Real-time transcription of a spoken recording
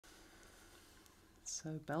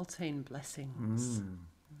So Beltane blessings.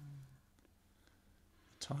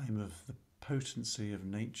 Time of the potency of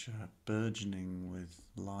nature burgeoning with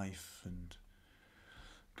life and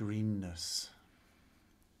greenness.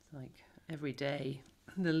 It's like every day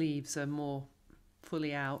the leaves are more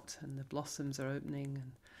fully out and the blossoms are opening,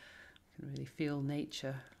 and you can really feel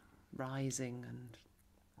nature rising and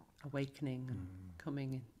awakening and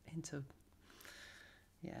coming into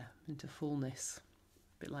fullness,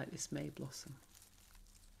 a bit like this May blossom.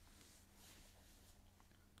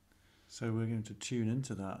 So we're going to tune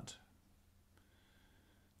into that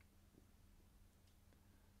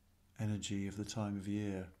energy of the time of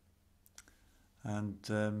year. And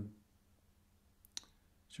should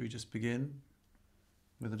we just begin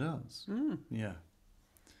with a dance? Yeah.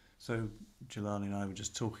 So Jilani and I were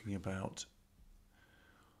just talking about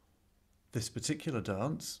this particular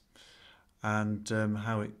dance and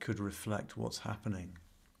how it could reflect what's happening.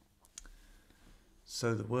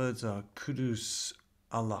 So the words are Kudus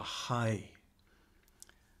Allah Hai.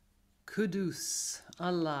 Kudus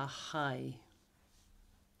Allah Hai.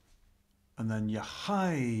 And then Ya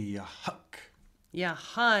Hai Ya Hak. Ya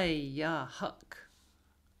Hai Ya Hak.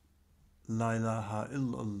 La ilaha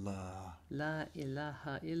illallah. La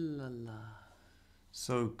ilaha illallah.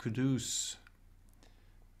 So Kudus,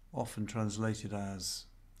 often translated as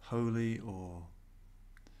holy or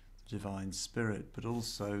divine spirit, but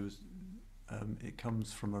also it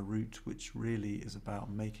comes from a root which really is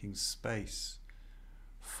about making space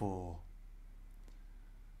for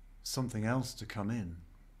something else to come in.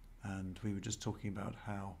 And we were just talking about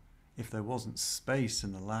how if there wasn't space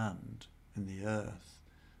in the land, in the earth,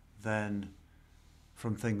 then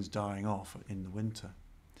from things dying off in the winter,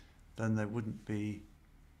 then it wouldn't be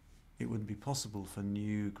possible for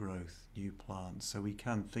new growth, new plants. So we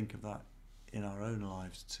can think of that in our own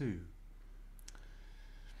lives too.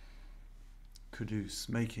 Kudus,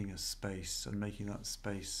 making a space and making that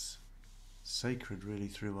space sacred really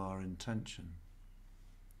through our intention.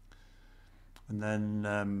 And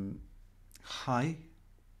then Hai.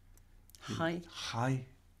 Hai. Hai,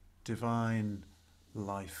 divine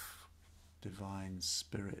life, divine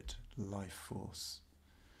spirit, life force.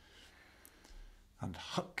 And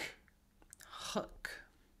Hak. Hak.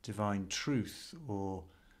 Divine truth, or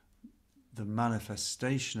the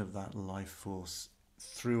manifestation of that life force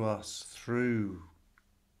through us, through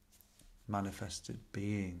manifested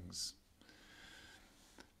beings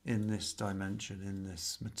in this dimension, in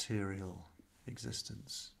this material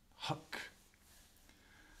existence. Hak.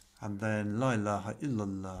 And then La ilaha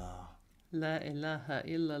illallah. La ilaha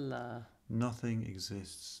illallah. Nothing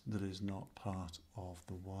exists that is not part of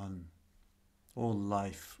the one. All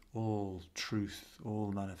life, all truth,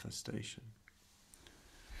 all manifestation.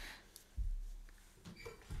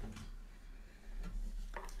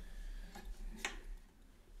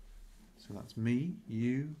 So that's me,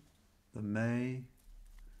 you, the May,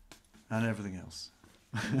 and everything else.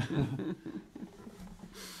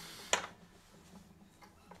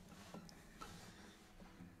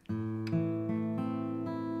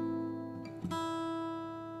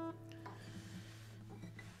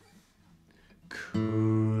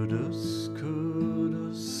 Kudus,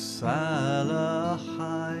 Kudus, Allah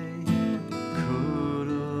Hai.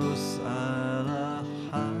 Kudus, Allah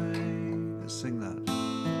Hai. Let's sing that.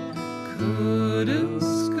 Kudus,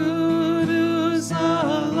 Kudus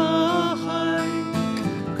Allah Hai.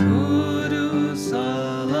 Kudus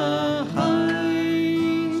Allah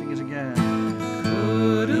Hai. Sing it again.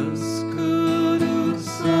 Kudus, Kudus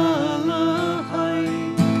Allah Hai.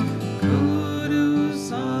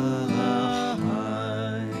 Kudus Allah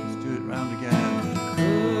Hai. Let's do it round again.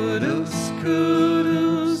 Kudus,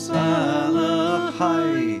 Kudus Allah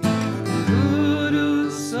Hai.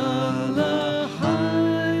 Kudus Allah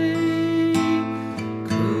Hai.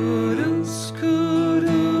 Kudus,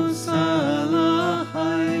 Kudus Allah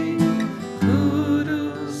Hai.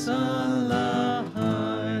 Kudus Allah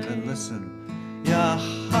Hai. And listen. Ya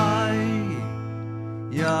Hai,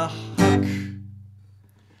 Ya Hak.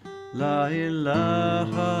 La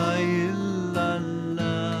ilaha illallah.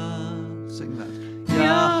 Sing that.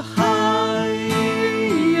 Ya Hai,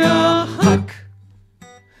 Ya Hak.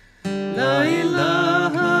 La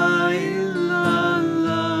ilaha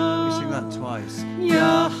illallah. We sing that twice.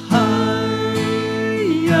 Ya Hai,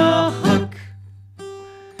 Ya Hak.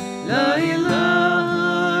 La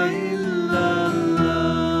ilaha illallah.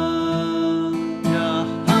 Ya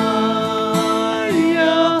Hai,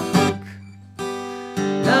 Ya Hak.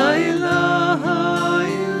 La ilaha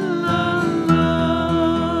illallah.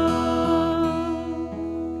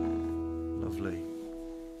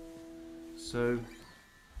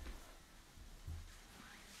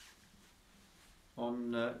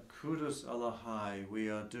 on Kudus Alahai, we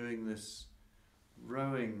are doing this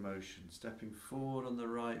rowing motion, stepping forward on the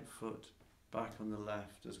right foot, back on the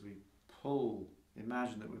left as we pull.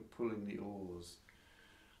 Imagine that we're pulling the oars.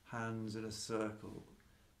 Hands in a circle,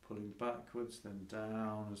 pulling backwards, then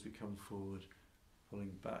down as we come forward,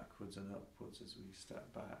 pulling backwards and upwards as we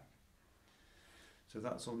step back. So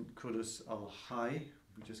that's on Kudus Alahai.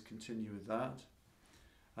 We just continue with that.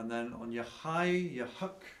 And then on Yahai,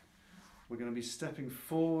 Yahuk, we're going to be stepping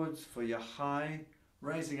forwards for Yahai,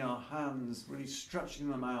 raising our hands, really stretching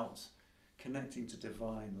them out, connecting to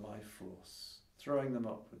divine life force, throwing them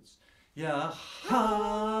upwards. Yahai,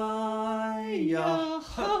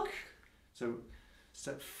 Yahuk. So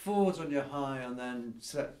step forwards on Yahai and then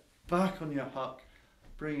step back on Yahuk,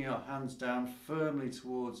 bringing our hands down firmly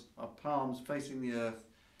towards our palms facing the earth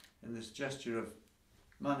in this gesture of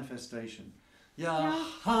manifestation.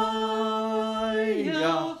 Yahai,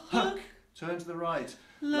 Yahuk. Turn to the right.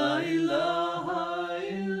 La ilaha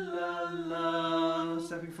illallah.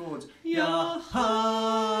 Stepping forwards.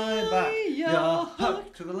 Yahai. Back.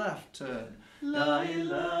 Yahuk. To the left. Turn. La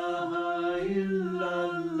ilaha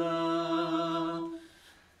illallah.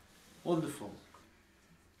 Wonderful.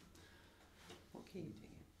 What key are you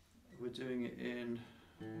doing it? We're doing it in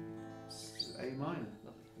A minor.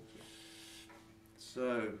 Lovely, thank you.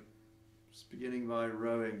 So, just beginning by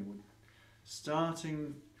rowing,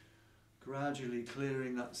 starting gradually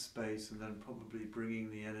clearing that space and then probably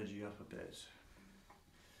bringing the energy up a bit.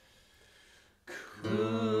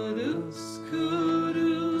 Kudus,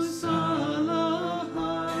 Kudus, Alahai,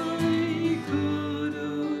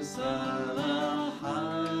 Kudus, Alahai,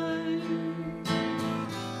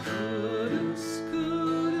 Kudus,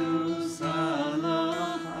 Kudus,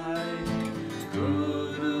 Alahai,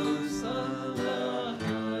 Kudus, Alahai.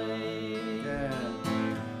 Yeah.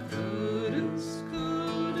 Kudus,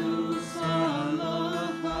 Kudus,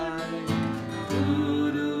 Alahai,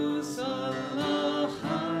 Kudus,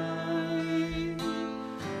 Alahai,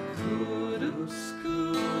 Kudus, Kudus.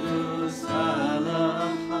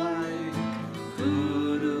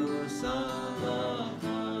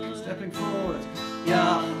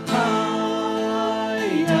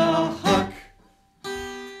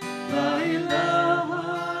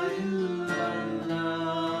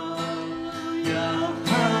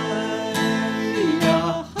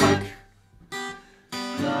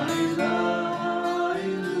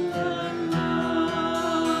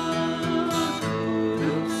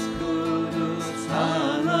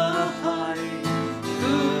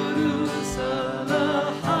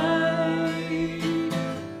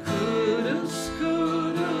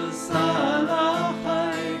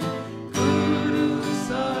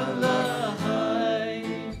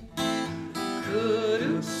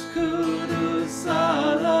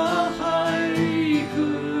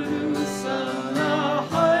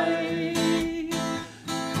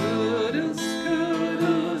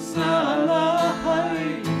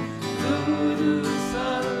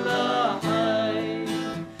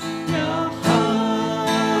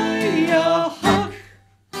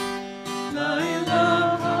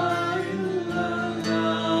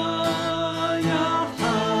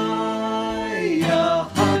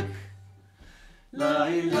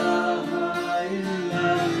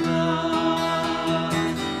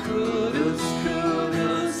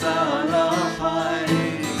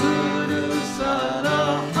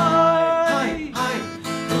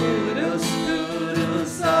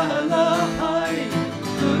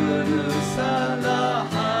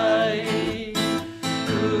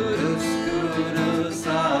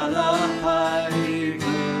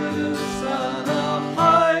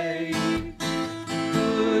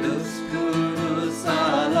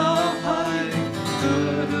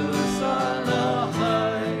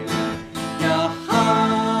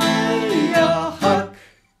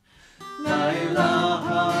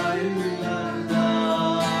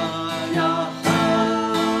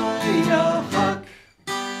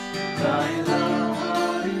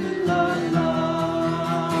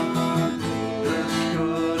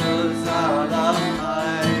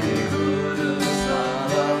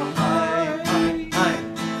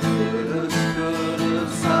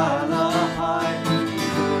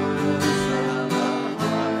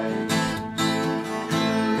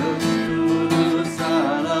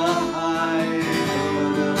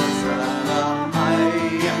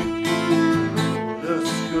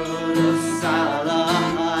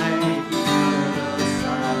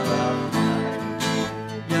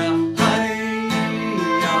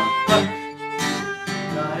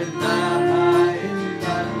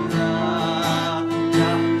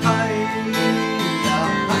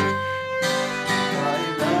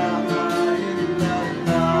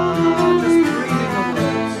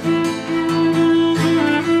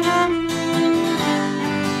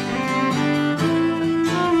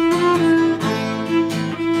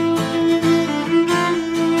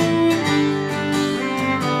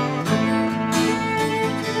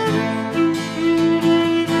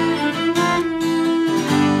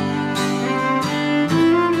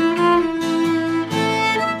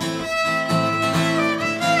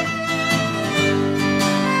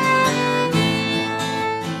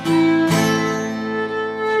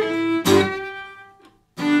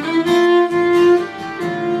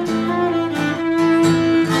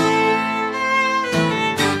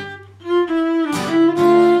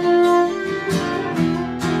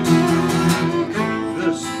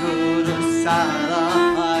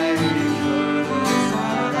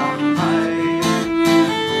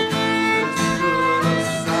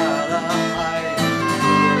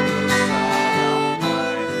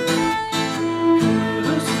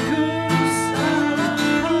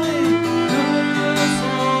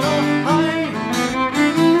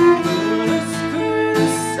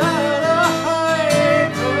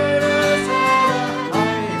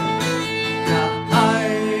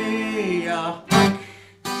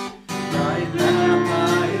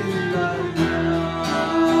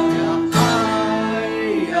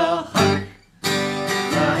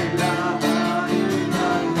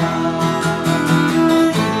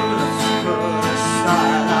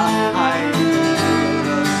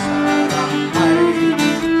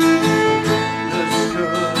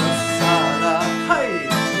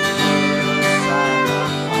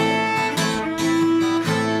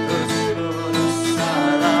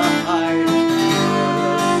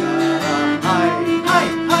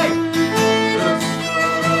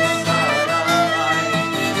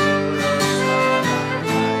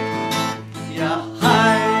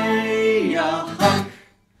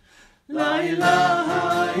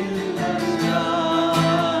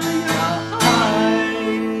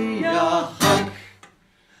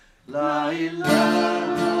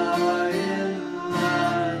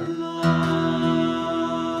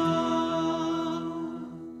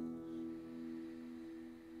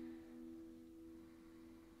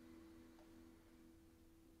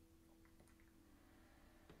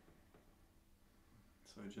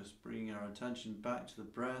 So just bringing our attention back to the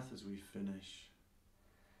breath as we finish.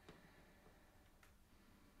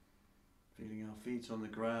 Feeling our feet on the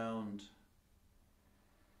ground.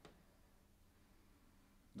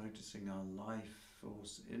 Noticing our life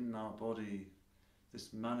force in our body,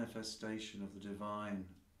 this manifestation of the divine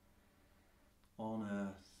on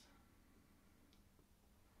earth.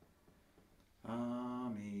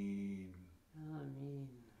 Amen. Amen.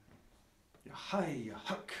 Yahai,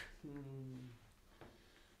 Yahak.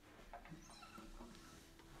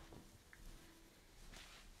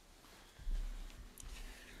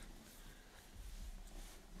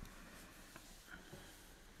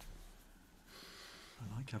 I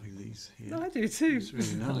like having these here. I do too. It's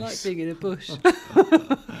really nice. I like being in a bush.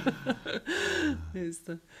 It's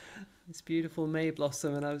this beautiful May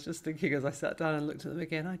blossom, and I was just thinking as I sat down and looked at them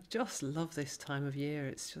again, I just love this time of year.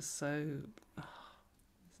 It's just so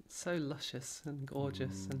luscious and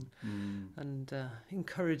gorgeous and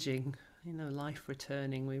encouraging. You know, life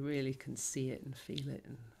returning. We really can see it and feel it,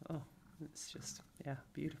 and it's just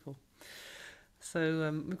beautiful.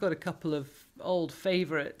 So we've got a couple of old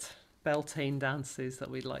favourite Beltane dances that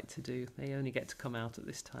we'd like to do. They only get to come out at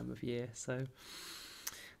this time of year. So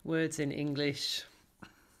words in English.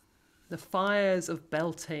 The fires of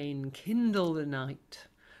Beltane kindle the night,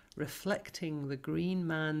 reflecting the green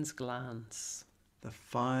man's glance. The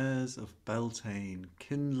fires of Beltane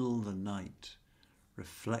kindle the night,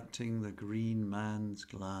 reflecting the green man's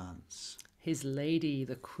glance. His lady,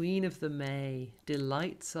 the Queen of the May,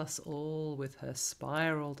 delights us all with her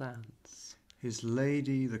spiral dance. His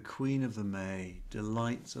lady, the Queen of the May,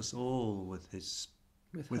 delights us all with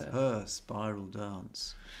her spiral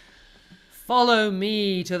dance. Follow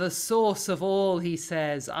me to the source of all, he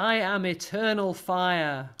says. I am eternal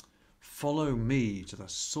fire. Follow me to the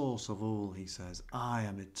source of all, he says. I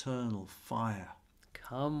am eternal fire.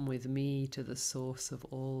 Come with me to the source of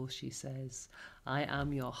all, she says. I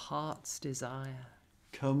am your heart's desire.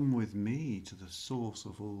 Come with me to the source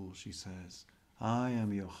of all, she says. I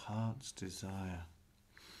am your heart's desire.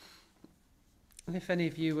 And if any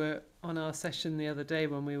of you were on our session the other day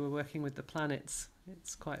when we were working with the planets,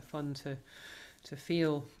 it's quite fun to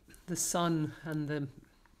feel the sun and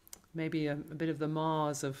maybe a bit of the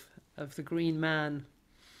Mars of the green man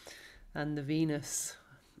and the Venus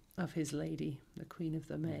of his lady, the Queen of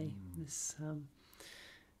the May, this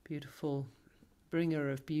beautiful bringer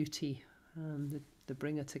of beauty, the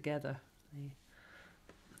bringer together,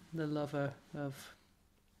 the lover of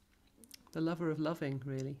loving,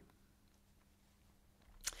 really.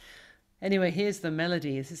 Anyway, here's the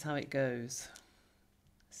melody. This is how it goes.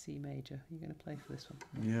 C major. You're going to play for this one?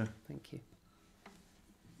 Yeah. Thank you.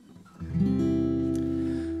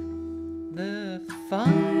 The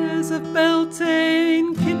fires of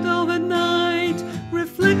Beltane kindle the night,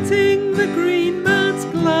 reflecting the green man's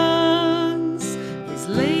glance. His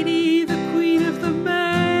lady, the Queen of the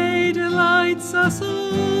May, delights us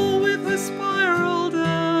all with her spiral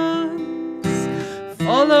dance.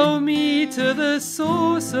 Follow me to the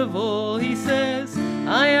source of all, he says.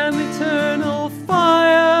 I am eternal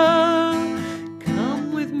fire.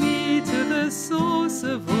 Come with me to the source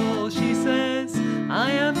of all, she says.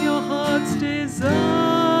 I am your heart's desire.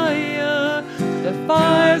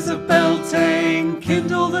 of Beltane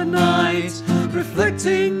kindle the night,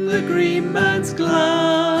 reflecting the green man's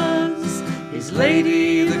glance. His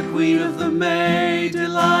lady, the queen of the May,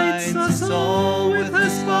 delights us all with her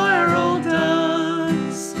spiral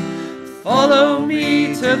dance. Follow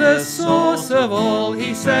me to the source of all,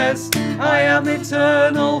 he says, I am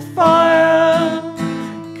eternal fire.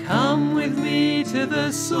 Come with me to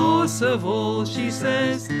the source of all, she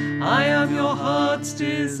says, I am your heart's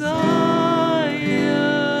desire.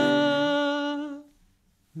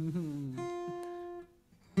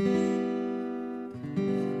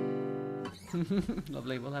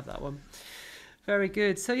 Lovely, we'll have that one. Very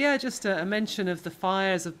good. So yeah, just a mention of the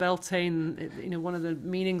fires of Beltane. You know, one of the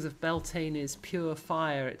meanings of Beltane is pure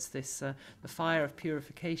fire. It's this the fire of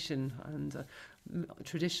purification, and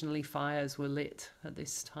traditionally fires were lit at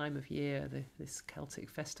this time of year, this Celtic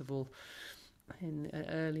festival in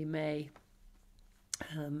early May.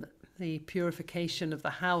 The purification of the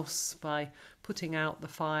house by putting out the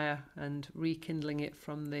fire and rekindling it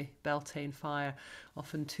from the Beltane fire.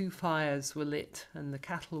 Often two fires were lit and the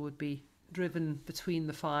cattle would be driven between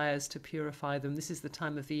the fires to purify them. This is the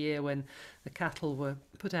time of the year when the cattle were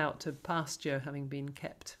put out to pasture, having been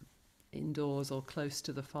kept indoors or close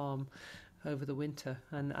to the farm over the winter.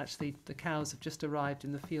 And actually the cows have just arrived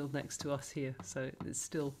in the field next to us here, so it's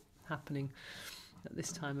still happening at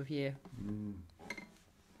this time of year.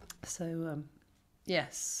 So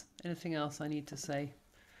yes, anything else I need to say?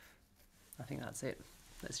 I think that's it.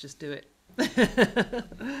 Let's just do it.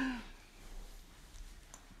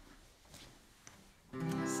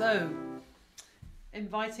 So,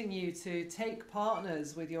 inviting you to take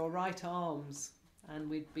partners with your right arms, and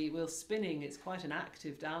we'll spinning. It's quite an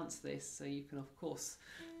active dance, this, so you can of course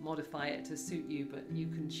modify it to suit you, but you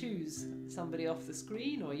can choose somebody off the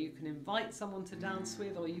screen, or you can invite someone to dance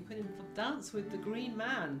with, or you can dance with the green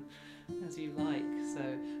man as you like. So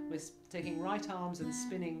we're taking right arms and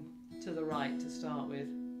spinning to the right to start with.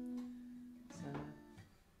 So,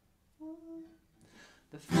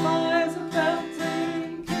 the fires of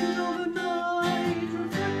Beltane kindle the night,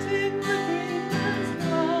 reflecting the green man's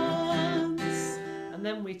glance. And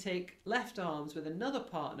then we take left arms with another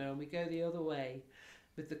partner and we go the other way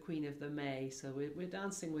with the Queen of the May. So we're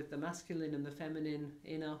dancing with the masculine and the feminine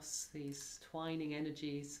in us, these twining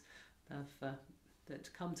energies of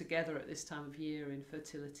that come together at this time of year in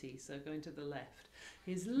fertility. So going to the left.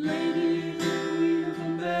 His lady, the Queen of the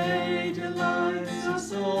May, delights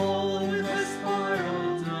us all with her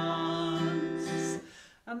spiral dance.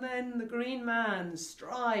 And then the green man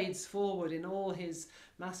strides forward in all his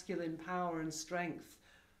masculine power and strength.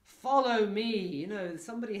 Follow me, you know,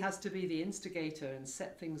 somebody has to be the instigator and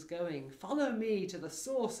set things going. Follow me to the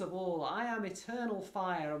source of all. I am eternal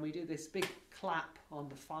fire. And we do this big clap on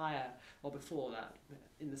the fire, or before that,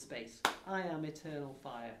 in the space. I am eternal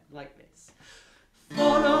fire, like this.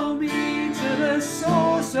 Follow me to the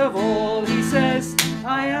source of all, he says,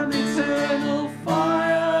 I am eternal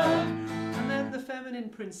fire. And then the feminine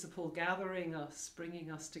principle gathering us,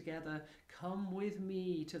 bringing us together. Come with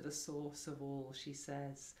me to the source of all, she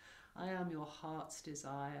says. I am your heart's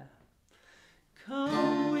desire.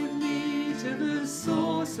 Come with me to the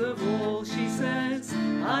source of all, she says.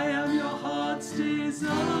 I am your heart's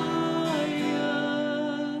desire.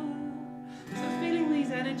 So feeling these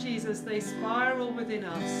energies as they spiral within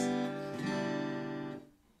us.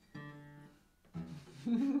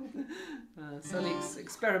 Salik's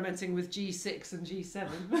experimenting with G6 and G7.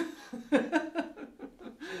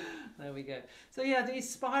 There we go. So yeah, these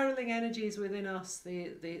spiraling energies within us,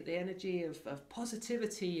 the energy of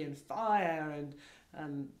positivity and fire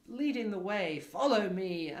and leading the way, follow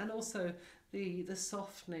me, and also the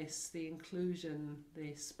softness, the inclusion,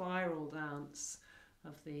 the spiral dance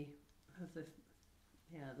of the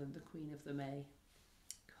Queen of the May.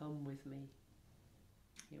 Come with me.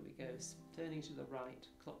 Here we go, turning to the right,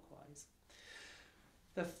 clockwise.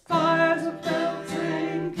 The fires of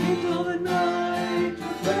Beltane kindle the night,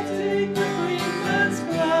 reflecting the green man's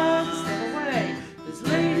glance. Step away. This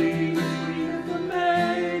lady, the Queen of the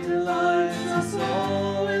May, delights us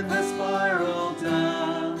all with her spiral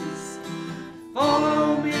dance.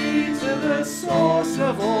 Follow me to the source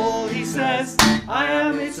of all, he says. I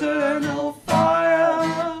am eternal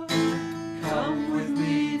fire. Come with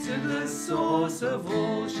me to the source of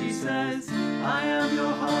all, she says. I am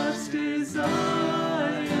your heart's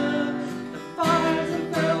desire. The fires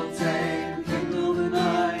of Beltane kindle the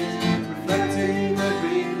night, reflecting the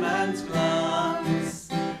green man's glance.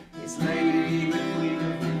 His lady, the Queen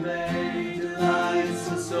of the May,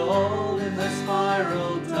 delights us all in the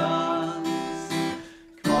spiral dance.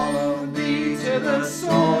 Follow me to the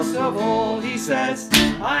source of all, he says.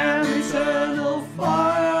 I am eternal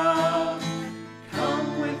fire.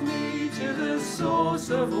 source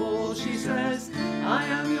of all, she says, I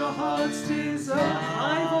am your heart's desire.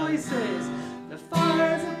 High voices, the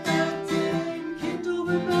fires of Beltane kindle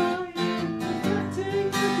the night, reflecting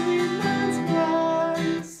the green man's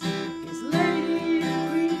eyes. His lady in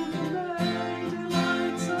green maid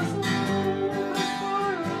delights us all as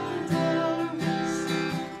fire dance.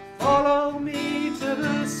 Follow me to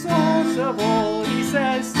the source of all, he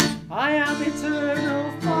says, I am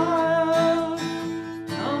eternal fire.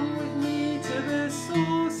 Come with me to the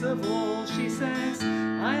source of all, she says,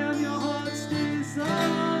 I am your heart's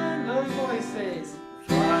desire. Low voices.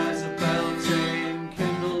 Fires of Beltane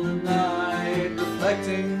kindle the night,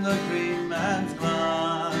 reflecting the green man's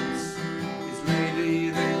glance. His lady,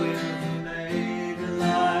 the wind maid,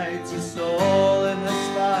 delights us all in a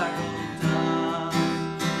spiral dance.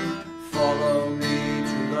 Follow me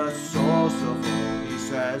to the source of all, he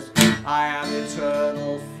says, I am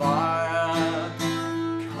eternal fire.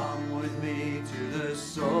 Come with me to the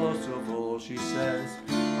source of all, she says,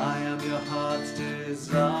 I am your heart's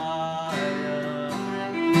desire.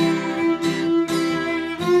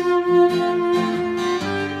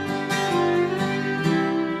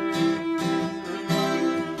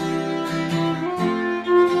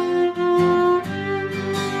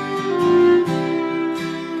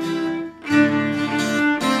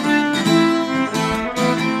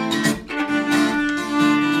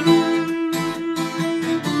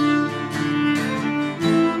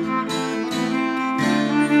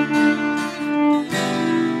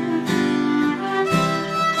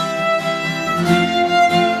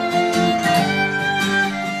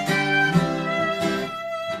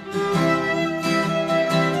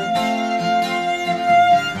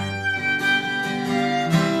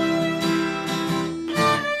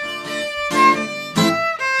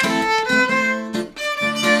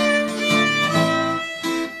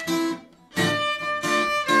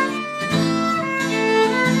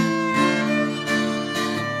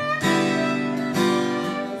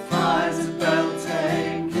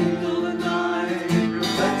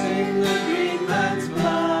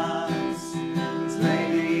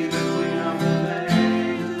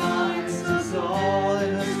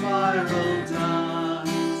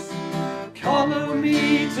 Follow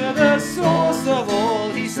me to the source of all,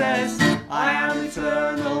 he says, I am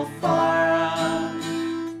eternal fire.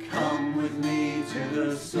 Come with me to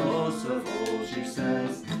the source of all, she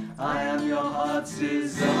says, I am your heart's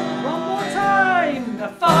desire. One more time! The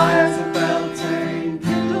fires of Beltane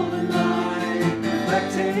kindle the night,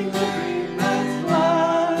 reflecting the green man's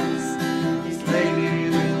glance. His lady,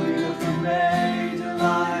 the queen of the May,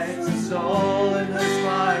 delights us all in her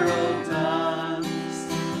spiral dance.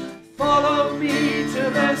 Follow me to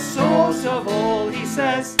the source of all, he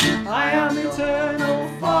says, I am eternal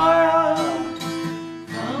fire.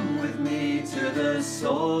 Come with me to the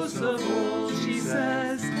source of all, she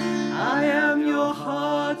says, I am your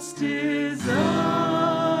heart's desire.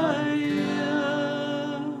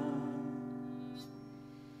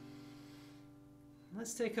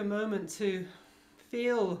 Let's take a moment to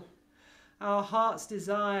feel our heart's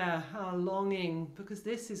desire, our longing, because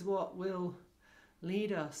this is what will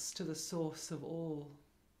lead us to the source of all.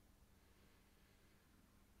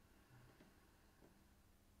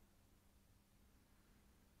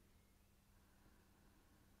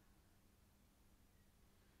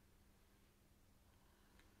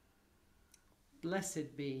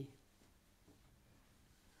 Blessed be.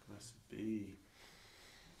 Blessed be.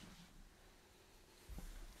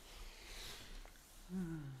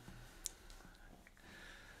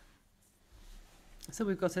 So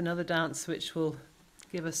we've got another dance which will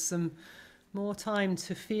give us some more time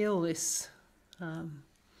to feel this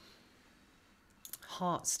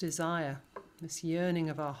heart's desire, this yearning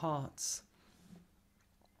of our hearts.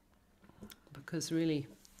 Because really,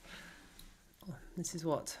 this is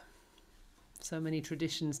what so many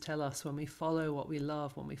traditions tell us: when we follow what we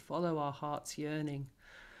love, when we follow our heart's yearning,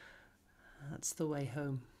 that's the way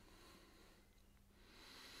home.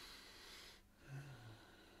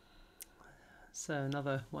 So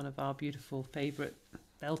another one of our beautiful favourite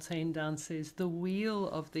Beltane dances, the wheel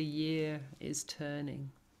of the year is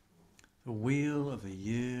turning. The wheel of the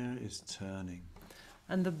year is turning.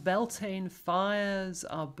 And the Beltane fires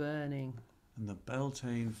are burning. And the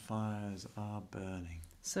Beltane fires are burning.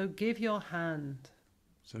 So give your hand.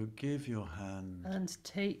 So give your hand. And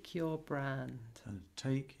take your brand. And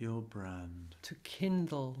take your brand. To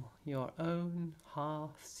kindle your own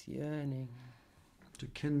hearth's yearning. To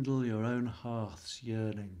kindle your own hearth's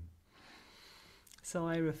yearning. So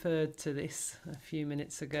I referred to this a few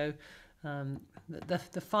minutes ago.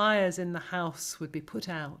 The fires in the house would be put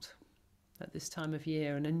out at this time of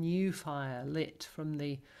year, and a new fire lit from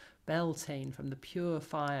the Beltane, from the pure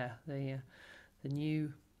fire, the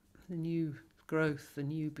new growth, the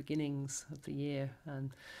new beginnings of the year,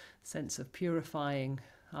 and sense of purifying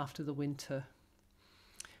after the winter.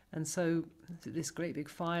 And so this great big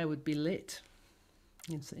fire would be lit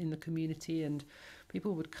in the community, and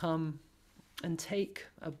people would come and take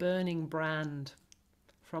a burning brand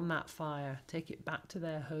from that fire, take it back to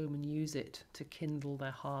their home and use it to kindle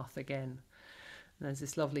their hearth again. And there's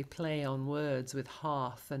this lovely play on words with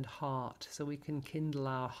hearth and heart. So we can kindle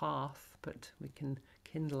our hearth, but we can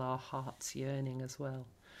kindle our heart's yearning as well.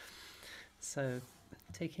 So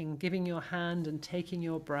giving your hand and taking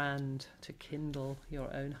your brand to kindle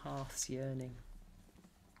your own heart's yearning.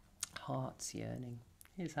 Heart's yearning.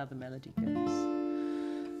 Here's how the melody goes.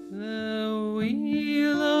 The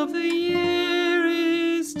wheel of the year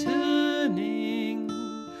is turning,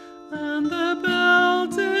 and the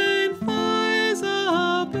Beltane fires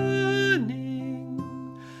are burning.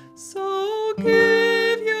 So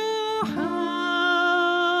give your hand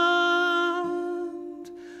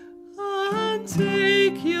and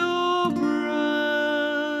take your brand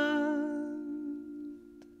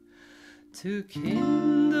to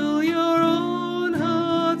kindle your own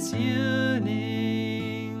heart's yearning.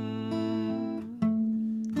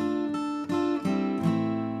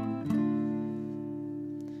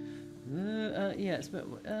 Yes, but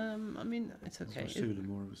I mean, it's okay. Suda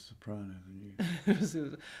more of a soprano than you.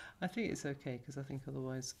 I think it's okay, because I think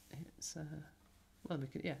otherwise it's well, we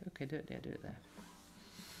could, do it there.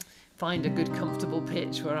 Find a good comfortable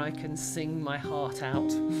pitch where I can sing my heart out.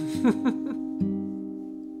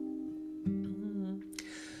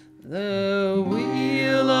 The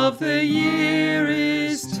wheel of the year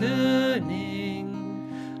is turning,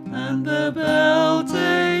 and the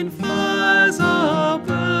Beltane fires are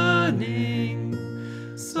burning.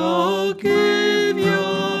 So give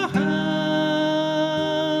your hand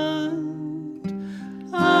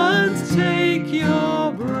and take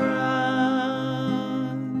your brand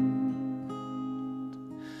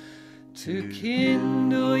to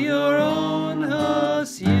kindle your own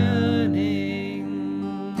heart's yearning.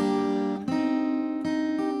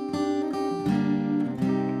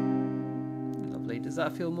 Lovely. Does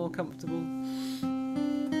that feel more comfortable?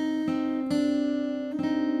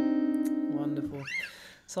 Wonderful.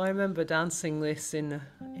 So I remember dancing this in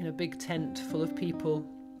a big tent full of people,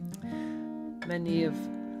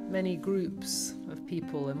 many groups of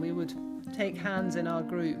people, and we would take hands in our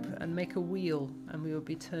group and make a wheel, and we would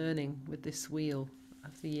be turning with this wheel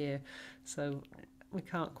of the year. So we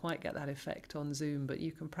can't quite get that effect on Zoom, but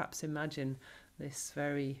you can perhaps imagine this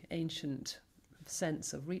very ancient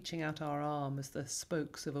sense of reaching out our arm as the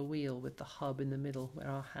spokes of a wheel with the hub in the middle where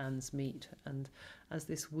our hands meet, and as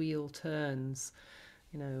this wheel turns,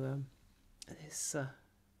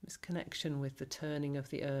 this connection with the turning of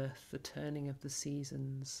the earth, the turning of the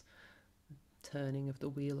seasons, the turning of the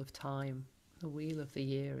wheel of time. The wheel of the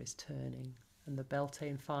year is turning, and the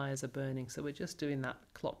Beltane fires are burning. So we're just doing that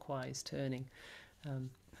clockwise turning.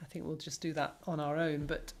 I think we'll just do that on our own,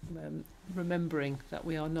 but remembering that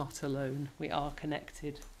we are not alone. We are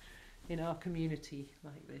connected in our community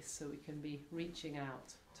like this, so we can be reaching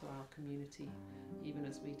out to our community even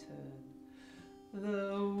as we turn.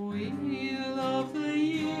 The wheel of the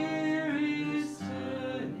year is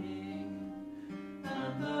turning,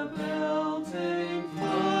 and the Beltane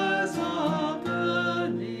fires are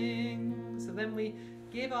burning. So then we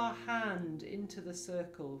give our hand into the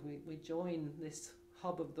circle. We join this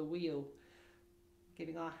hub of the wheel,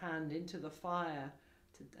 giving our hand into the fire,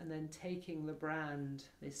 and then taking the brand,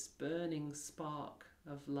 this burning spark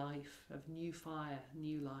of life, of new fire,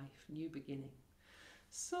 new life, new beginning.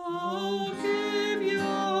 So give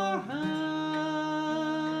your hand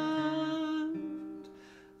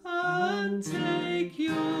and take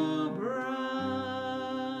your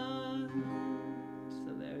brand.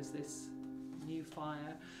 So there's this new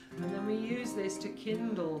fire. And then we use this to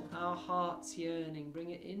kindle our heart's yearning,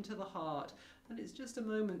 bring it into the heart. And it's just a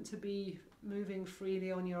moment to be moving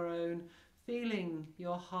freely on your own, feeling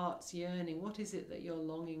your heart's yearning. What is it that you're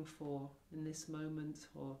longing for in this moment,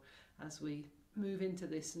 or as we move into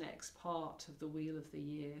this next part of the Wheel of the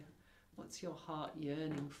Year? What's your heart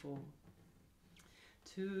yearning for?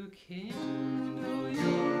 To kindle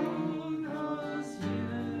your own heart's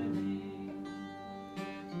yearning.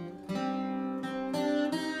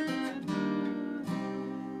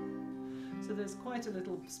 So there's quite a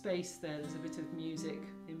little space there. There's a bit of music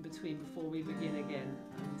in between before we begin again,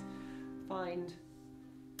 and find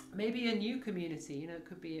maybe a new community. It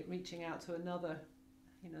could be reaching out to another,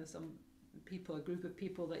 some people, a group of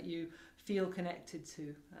people that you feel connected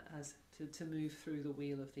to as to move through the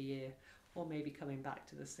Wheel of the Year. or maybe coming back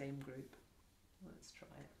to the same group. Let's try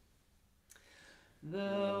it.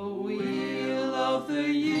 The wheel of the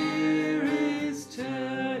year is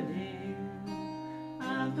turning,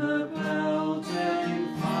 and the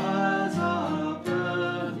Beltane fires are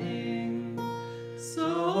burning.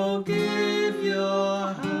 So give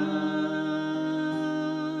your hand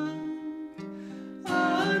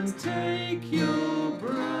and take your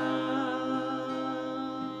brand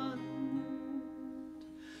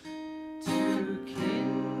to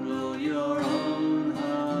kindle your own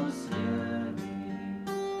heart's yearning.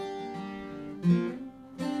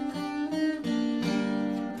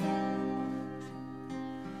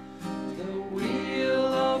 The wheel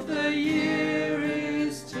of the year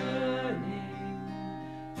is turning,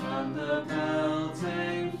 and the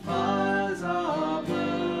Beltane fires are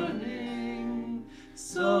burning.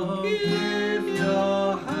 So give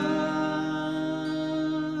your hand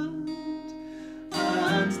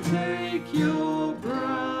and take your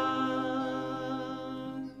brand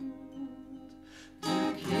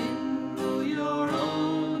to kindle your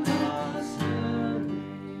own heart's yearning.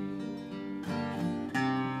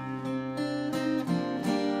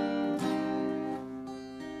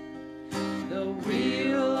 The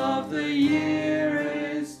wheel of the year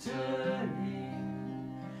is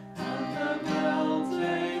turning, and the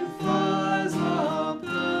Beltane fires are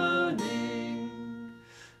burning.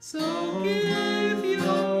 So give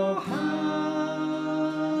your hand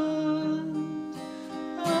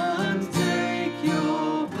and take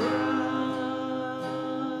your brand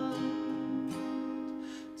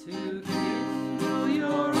to kindle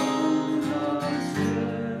your own heart's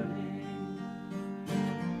yearning.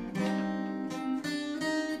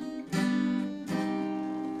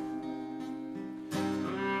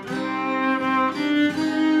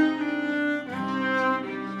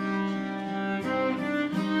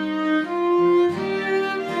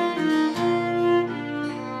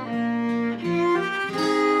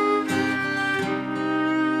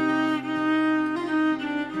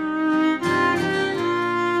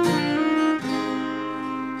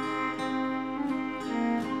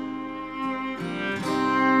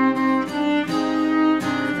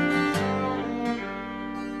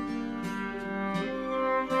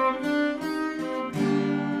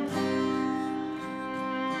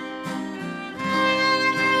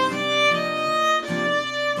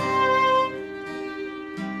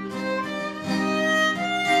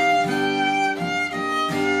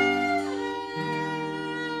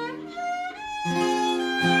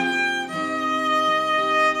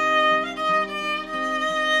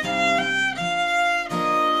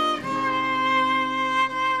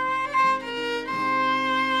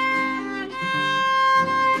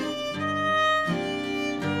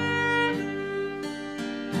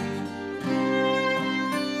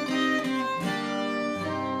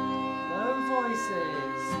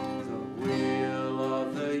 The wheel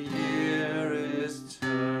of the year is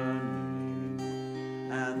turning,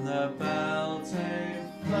 and the Beltane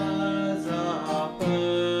fires are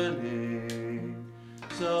burning.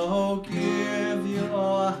 So give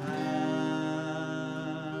your hand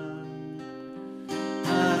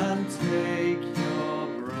and take your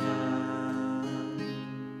brand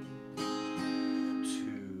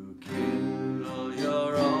to kindle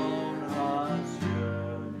your own heart's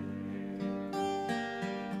yearning.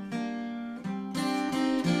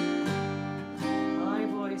 My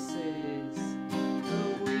voices, the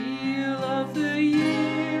wheel of the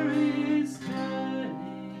year is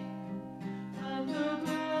turning, and the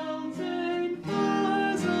Beltane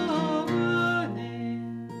fires are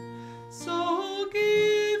burning. So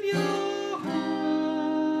give your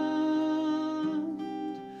hand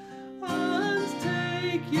and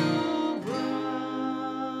take your brand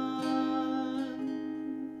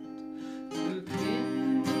to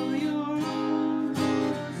kindle your own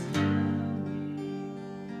heart's yearning.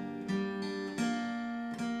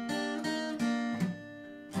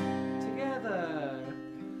 Together,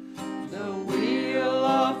 the wheel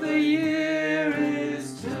of the year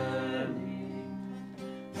is turning,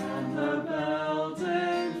 and the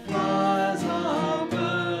Beltane fires are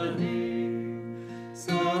burning.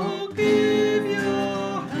 So give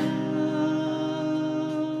your hand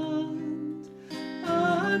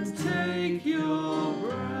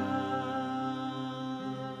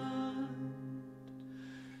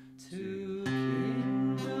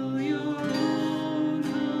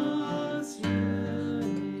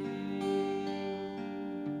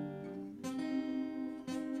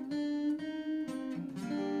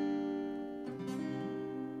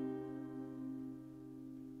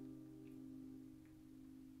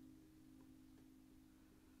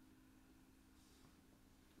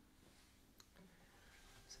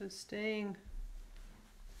So staying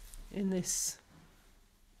in this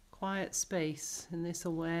quiet space, in this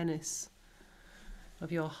awareness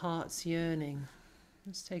of your heart's yearning,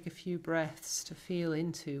 let's take a few breaths to feel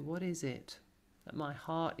into what is it that my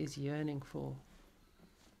heart is yearning for.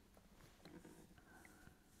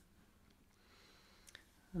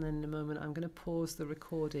 And then in a moment I'm going to pause the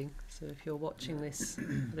recording, so if you're watching this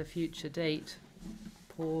at a future date,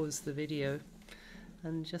 pause the video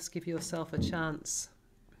and just give yourself a chance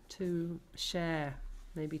to share,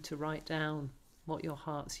 maybe to write down what your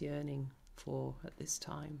heart's yearning for at this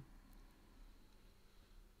time.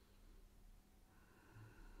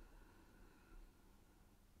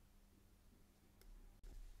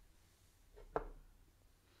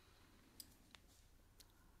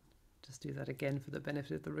 Just do that again for the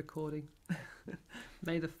benefit of the recording.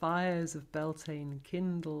 May the fires of Beltane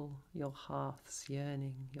kindle your heart's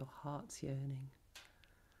yearning, your heart's yearning.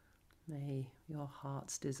 May your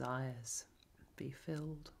heart's desires be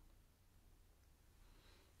filled.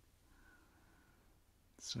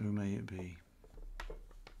 So may it be.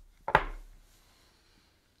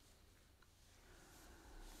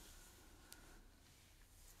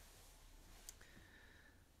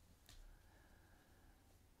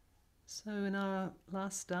 So in our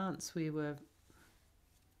last dance we were,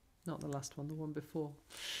 not the last one, the one before,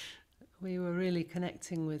 we were really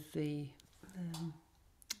connecting with the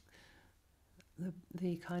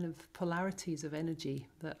kind of polarities of energy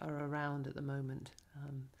that are around at the moment.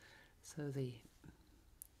 So the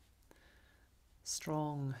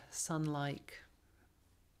strong, sun-like,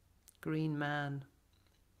 green man,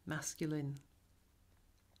 masculine,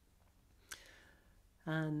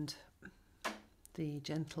 and the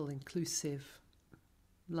gentle, inclusive,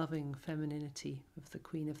 loving femininity of the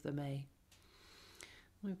Queen of the May.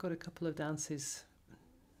 We've got a couple of dances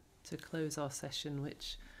to close our session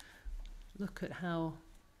which look at how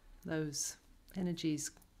those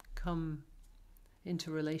energies come into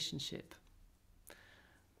relationship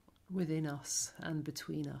within us and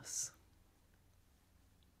between us.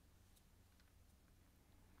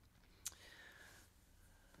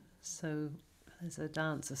 So there's a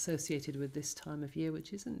dance associated with this time of year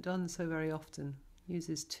which isn't done so very often.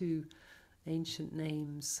 Uses two ancient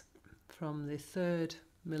names from the 3rd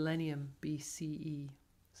millennium BCE.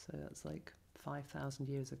 So that's like 5,000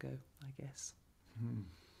 years ago, I guess.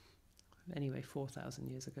 Anyway, 4,000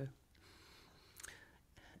 years ago.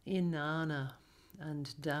 Inanna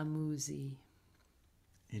and Damuzi.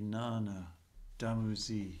 Inanna,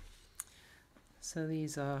 Damuzi. So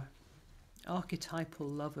these are archetypal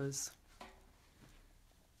lovers.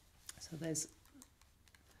 So there's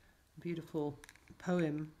a beautiful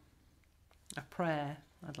poem, a prayer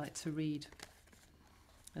I'd like to read,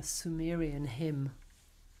 a Sumerian hymn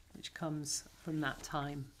which comes from that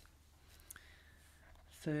time,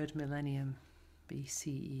 3rd millennium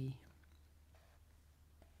BCE.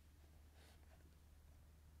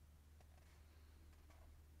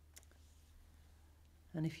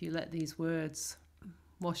 And if you let these words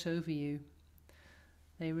wash over you,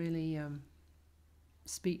 they really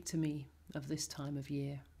speak to me of this time of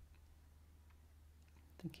year.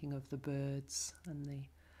 Thinking of the birds and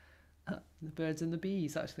the birds and the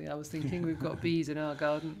bees. Actually, I was thinking we've got bees in our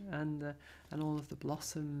garden, and all of the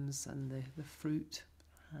blossoms and the fruit,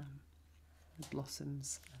 the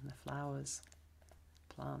blossoms and the flowers,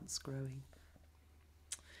 plants growing.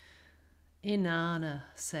 Inanna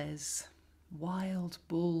says, "Wild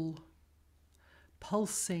bull,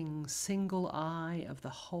 pulsing single eye of the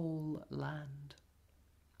whole land,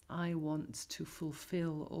 I want to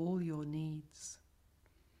fulfill all your needs.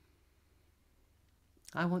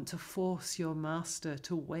 I want to force your master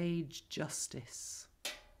to wage justice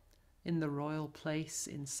in the royal place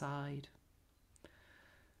inside.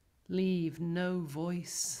 Leave no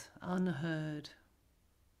voice unheard,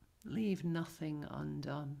 leave nothing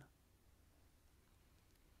undone.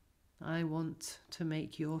 I want to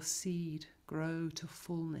make your seed grow to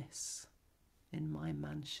fullness in my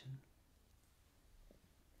mansion."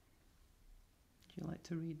 Would you like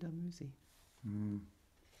to read Damuzi?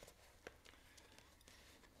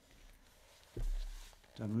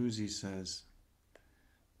 Damuzi says,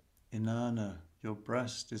 "Inanna, your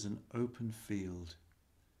breast is an open field.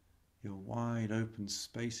 Your wide open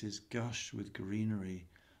spaces gush with greenery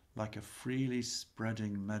like a freely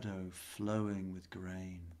spreading meadow flowing with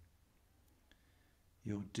grain.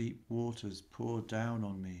 Your deep waters pour down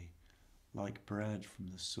on me like bread from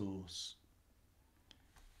the source.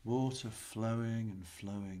 Water flowing and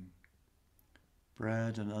flowing,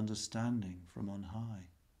 bread and understanding from on high.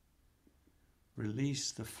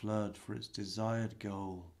 Release the flood for its desired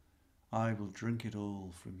goal. I will drink it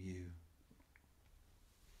all from you."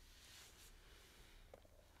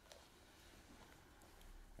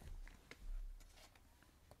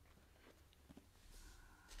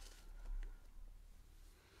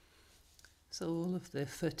 So all of the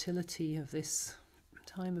fertility of this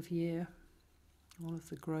time of year, all of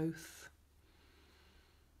the growth,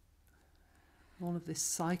 all of this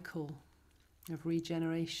cycle of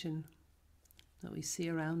regeneration that we see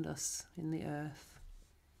around us in the earth,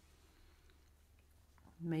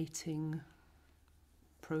 mating,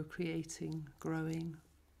 procreating, growing.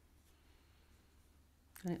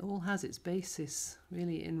 And it all has its basis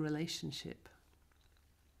really in relationship.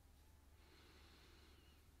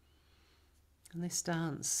 And this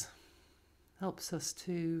dance helps us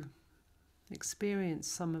to experience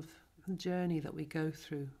some of the journey that we go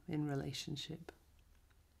through in relationship.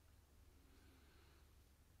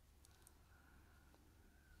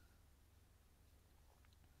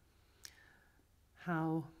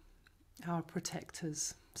 How our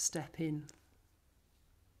protectors step in,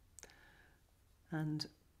 and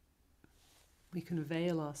we can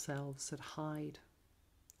veil ourselves and hide,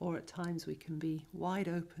 or at times we can be wide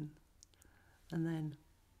open and then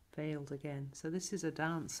veiled again. So this is a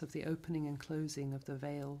dance of the opening and closing of the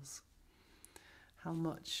veils. How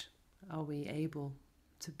much are we able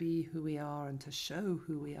to be who we are and to show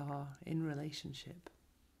who we are in relationship?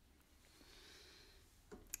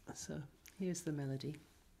 So here's the melody.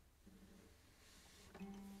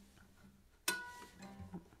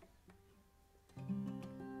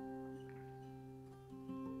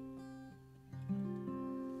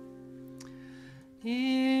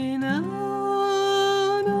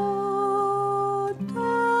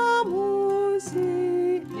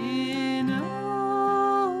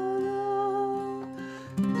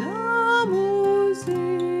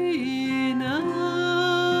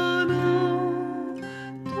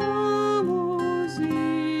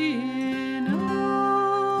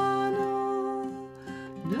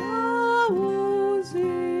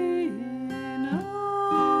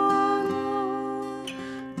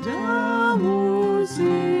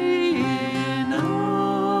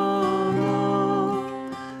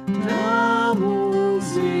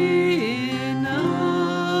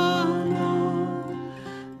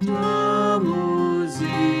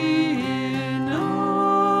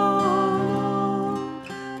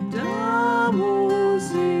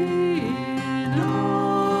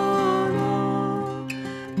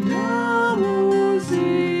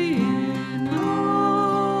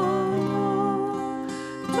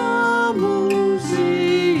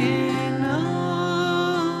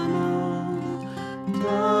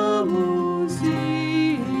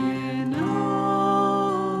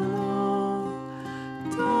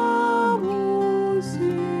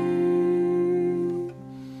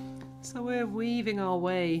 So we're weaving our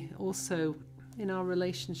way also in our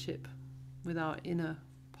relationship with our inner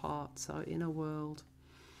parts, our inner world.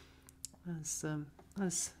 As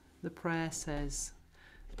the prayer says,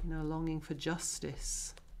 longing for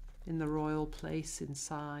justice in the royal place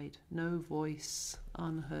inside, no voice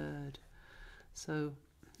unheard. So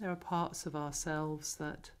there are parts of ourselves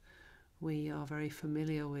that we are very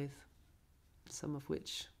familiar with, some of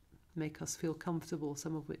which make us feel comfortable,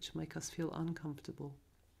 some of which make us feel uncomfortable.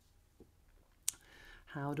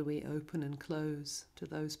 How do we open and close to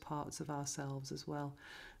those parts of ourselves as well?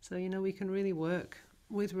 So, we can really work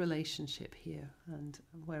with relationship here, and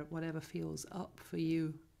whatever feels up for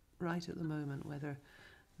you right at the moment, whether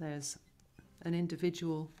there's an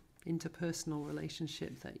individual interpersonal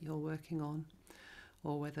relationship that you're working on,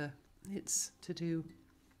 or whether it's to do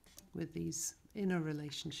with these inner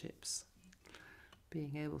relationships,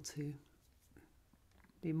 being able to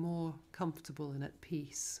be more comfortable and at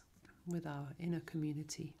peace with our inner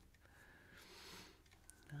community.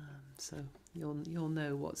 So you'll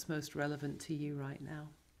know what's most relevant to you right now.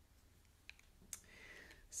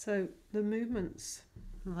 So the movements,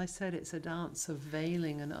 as I said, it's a dance of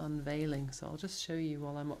veiling and unveiling. So I'll just show you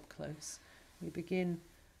while I'm up close. We begin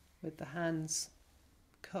with the hands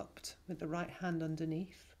cupped, with the right hand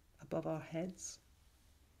underneath, above our heads.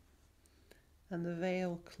 And the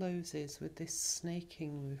veil closes with this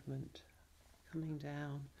snaking movement, coming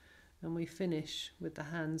down. And we finish with the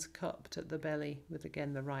hands cupped at the belly, with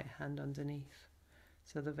again the right hand underneath.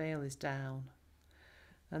 So the veil is down.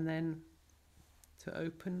 And then to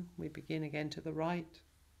open, we begin again to the right,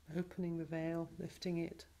 opening the veil, lifting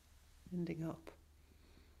it, ending up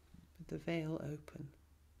with the veil open.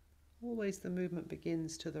 Always the movement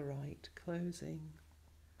begins to the right, closing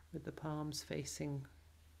with the palms facing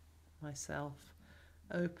myself,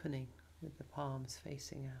 opening with the palms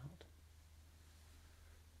facing out.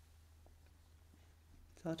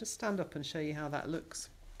 So I'll just stand up and show you how that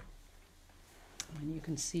looks. And you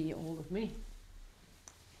can see all of me.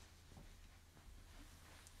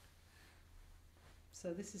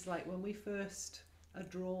 So this is like when we first are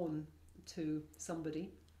drawn to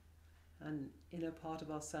somebody, an inner part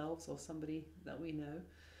of ourselves or somebody that we know,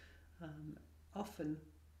 often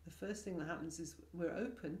the first thing that happens is we're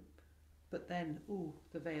open, but then,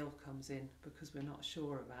 the veil comes in because we're not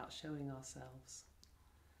sure about showing ourselves.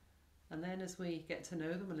 And then as we get to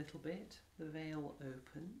know them a little bit, the veil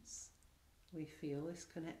opens. We feel this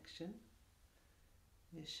connection.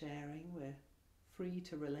 We're sharing, we're free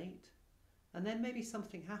to relate. And then maybe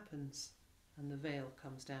something happens and the veil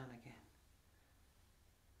comes down again.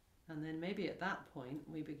 And then maybe at that point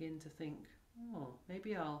we begin to think,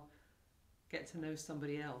 maybe I'll get to know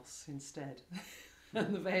somebody else instead.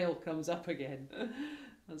 And the veil comes up again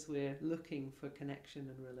as we're looking for connection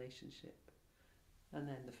and relationship. And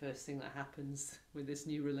then the first thing that happens with this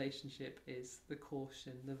new relationship is the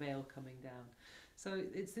caution, the veil coming down. So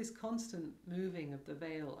it's this constant moving of the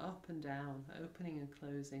veil up and down, opening and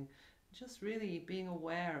closing, just really being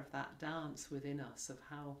aware of that dance within us, of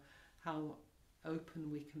how open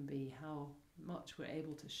we can be, how much we're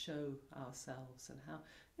able to show ourselves, and how,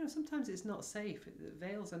 sometimes it's not safe.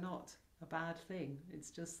 Veils are not a bad thing.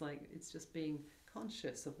 It's just being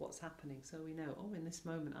conscious of what's happening. So we know, in this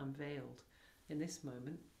moment I'm veiled. In this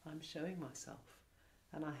moment I'm showing myself,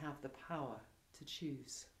 and I have the power to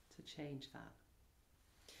choose to change that.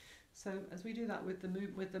 So as we do that with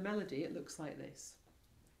the melody, it looks like this.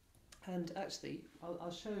 And actually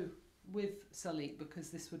I'll show with Salik, because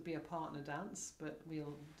this would be a partner dance, but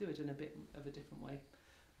we'll do it in a bit of a different way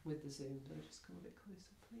with the Zoom. So just come a bit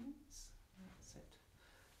closer, please. That's it.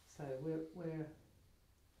 So we're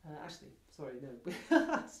actually, sorry, no.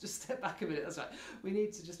 Let's just step back a minute. That's right. We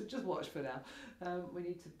need to just watch for now.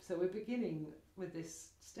 So we're beginning with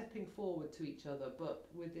this stepping forward to each other, but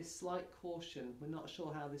with this slight caution. We're not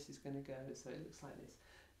sure how this is going to go. So it looks like this.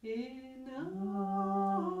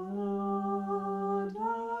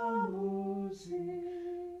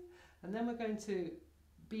 And then we're going to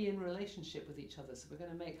be in relationship with each other. So we're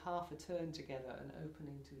going to make half a turn together and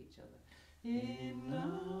opening to each other.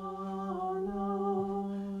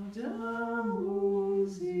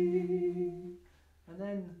 And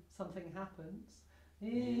then something happens. No,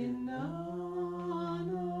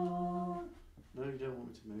 you don't want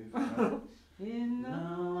me to move.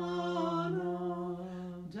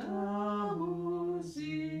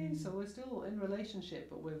 So we're still in relationship,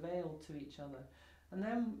 but we're veiled to each other. And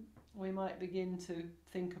then we might begin to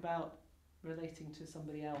think about relating to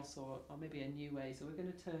somebody else, or maybe a new way. So we're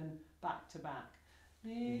going to turn back to back. So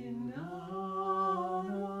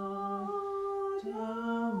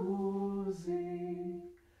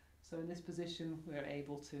in this position we're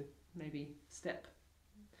able to maybe step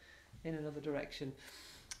in another direction.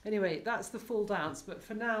 Anyway, that's the full dance, but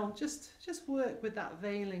for now just work with that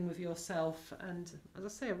veiling with yourself. And as I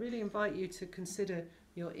say, I really invite you to consider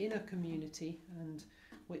your inner community and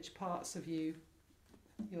which parts of you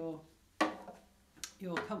you're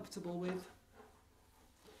comfortable with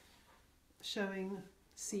showing,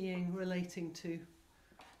 seeing, relating to,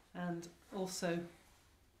 and also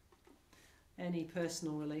any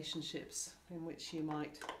personal relationships in which you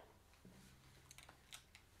might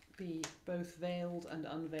be both veiled and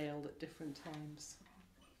unveiled at different times.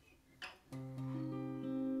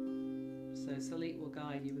 So Salik will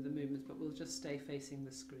guide you with the movements, but we'll just stay facing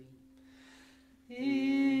the screen.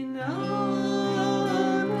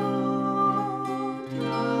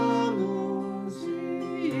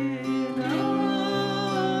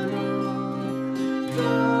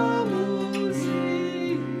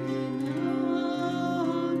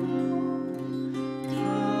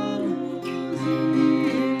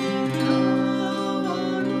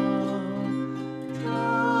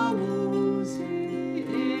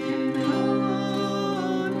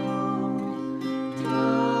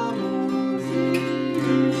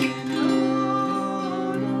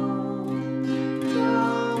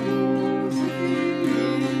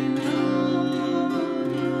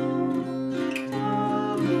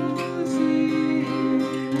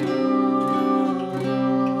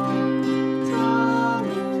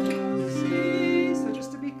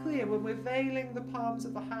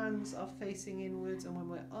 Are facing inwards, and when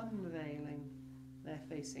we're unveiling, they're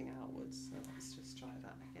facing outwards. So let's just try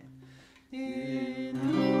that again.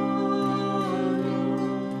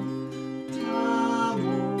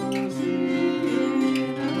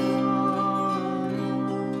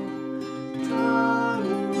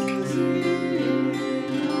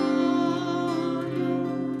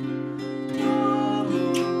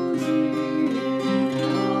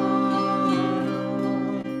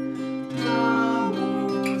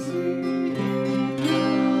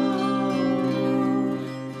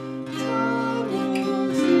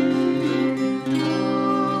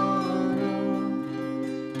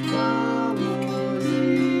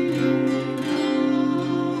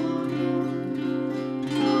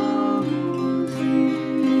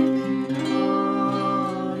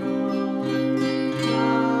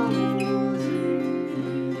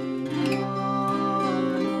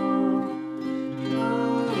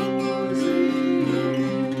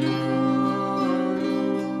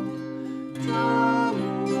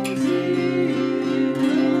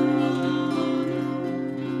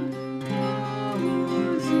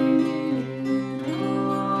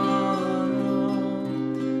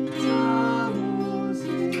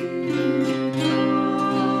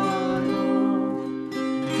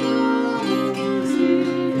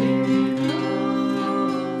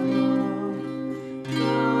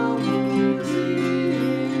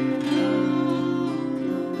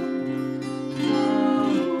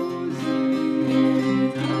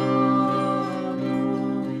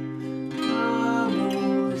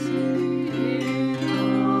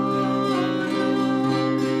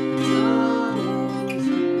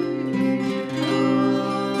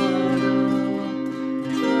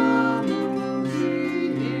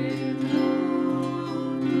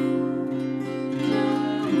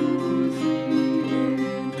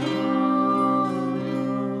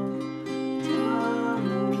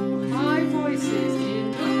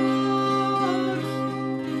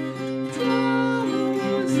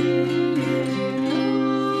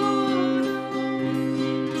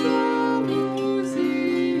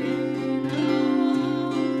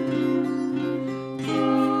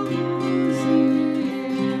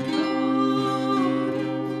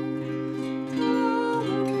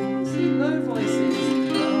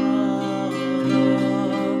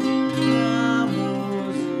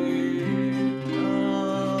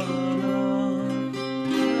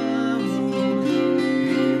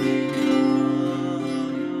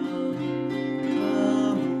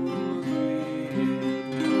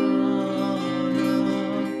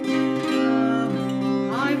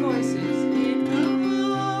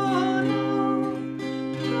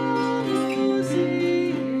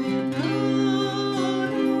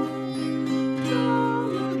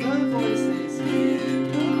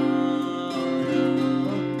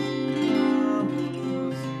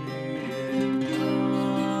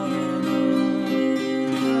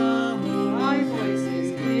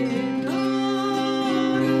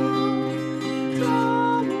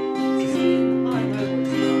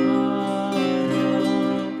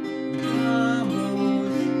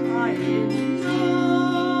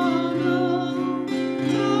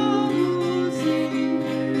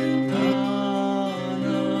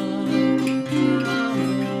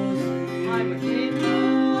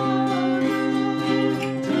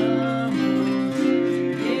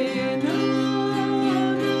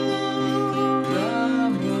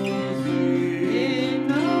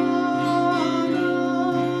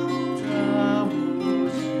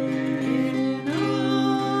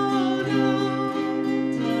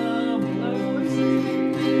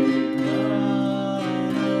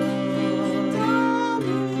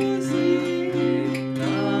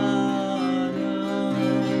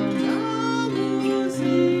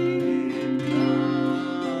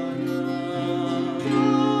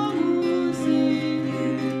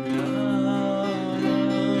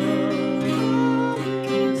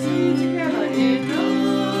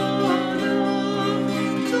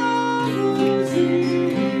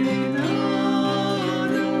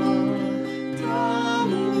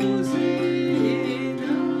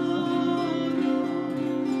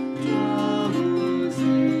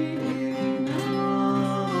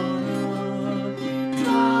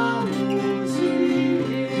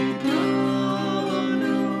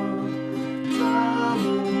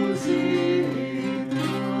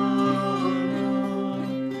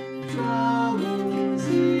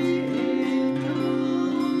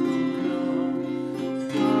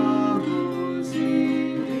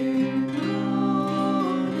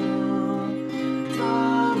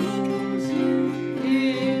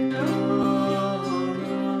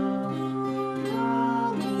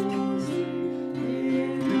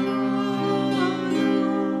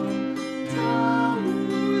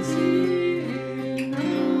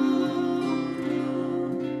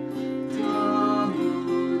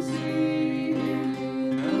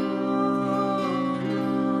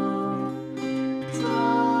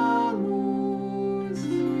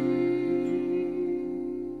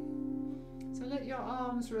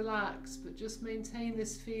 relax, but just maintain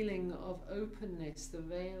this feeling of openness. The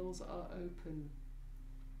veils are open.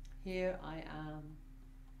 Here I am.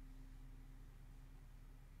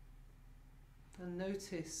 And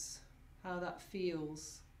notice how that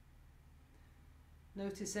feels.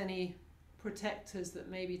 Notice any protectors that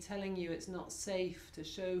may be telling you it's not safe to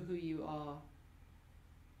show who you are.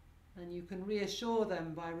 And you can reassure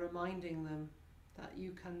them by reminding them that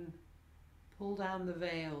you can pull down the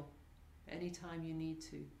veil anytime you need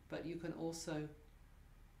to, but you can also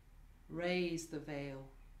raise the veil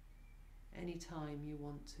anytime you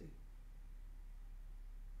want to.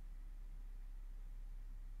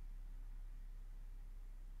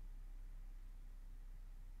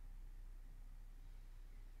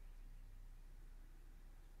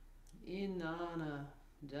 Inanna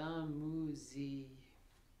Damuzi.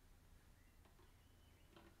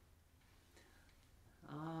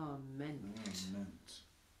 Amen. Amen.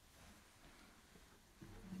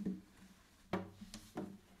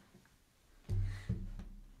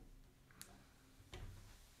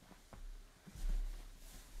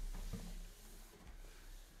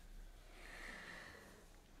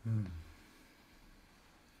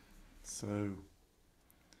 So, I'm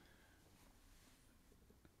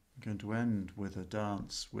going to end with a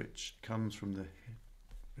dance which comes from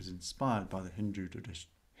is inspired by the Hindu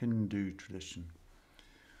tradition,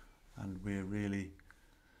 and we're really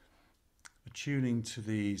attuning to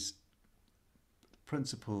these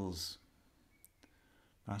principles: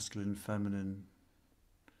 masculine, feminine,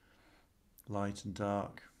 light and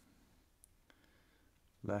dark,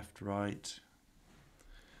 left, right,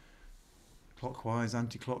 clockwise,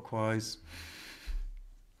 anti-clockwise,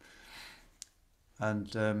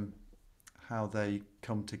 and how they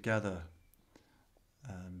come together,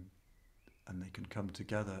 and they can come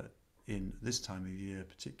together in this time of year,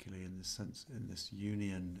 particularly in this sense, in this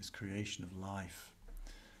union, this creation of life.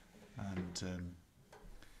 And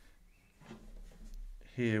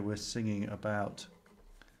here we're singing about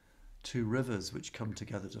two rivers which come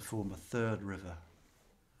together to form a third river.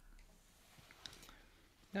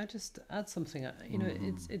 Can I just add something? You know,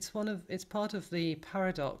 it's part of the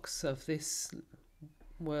paradox of this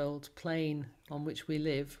world plane on which we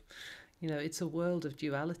live. You know, it's a world of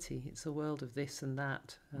duality. It's a world of this and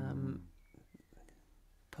that,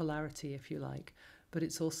 polarity, if you like. But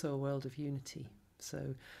it's also a world of unity.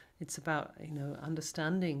 So it's about, you know,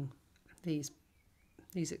 understanding these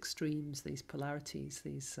extremes, these polarities,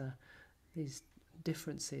 these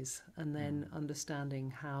differences, and then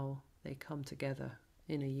understanding how they come together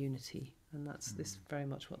in a unity. And that's this very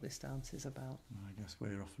much what this dance is about. I guess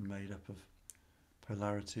we're often made up of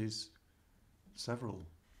polarities, several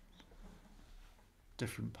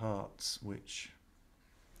different parts which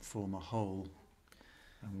form a whole,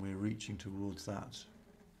 and we're reaching towards that.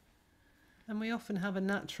 And we often have a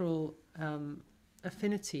natural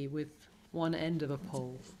affinity with one end of a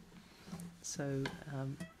pole. So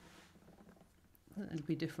it'll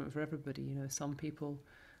be different for everybody. You know, some people,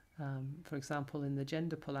 for example, in the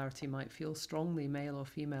gender polarity might feel strongly male or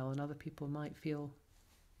female, and other people might feel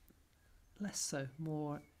less so,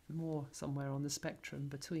 more somewhere on the spectrum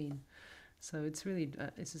between. So it's really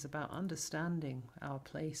this is about understanding our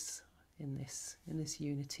place in this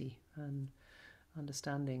unity, and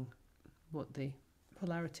understanding what the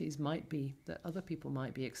polarities might be that other people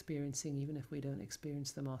might be experiencing, even if we don't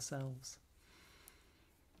experience them ourselves.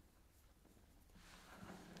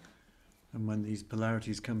 And when these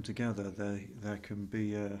polarities come together, there can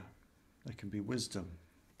be wisdom.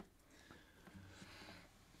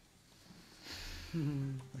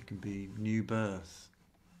 There can be new birth.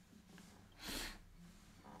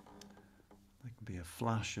 There can be a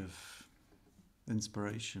flash of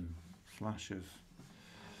inspiration, flash of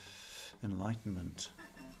enlightenment.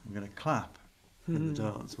 I'm going to clap in the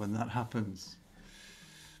dance when that happens.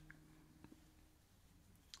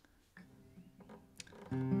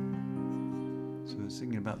 So we're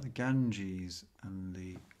singing about the Ganges and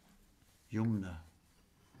the Yamuna.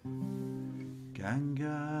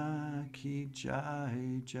 Ganga ki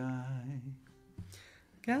jai jai,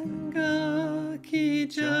 Ganga ki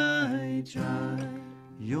jai jai,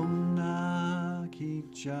 Yamuna ki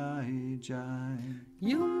jai jai,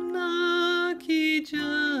 Yamuna ki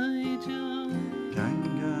jai jai,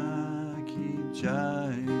 Ganga ki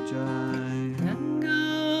jai jai,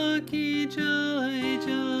 Ganga ki jai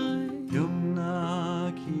jai,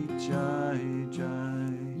 Yamuna ki jai jai.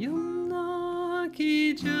 Yamuna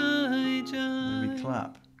ki jai jai. Then we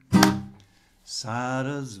clap.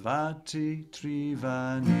 Sarasvati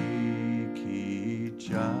Trivani ki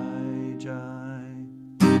jai jai,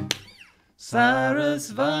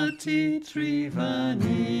 Sarasvati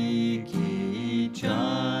Trivani ki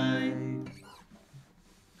Jai.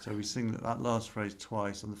 So we sing that last phrase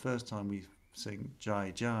twice. On the first time we sing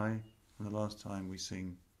Jai Jai, and the last time we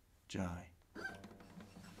sing Jai.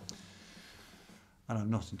 And I'm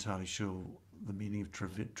not entirely sure the meaning of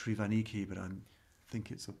Trivaniki, but I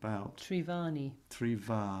think it's about Trivani.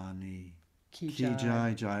 Trivani. Ki Ki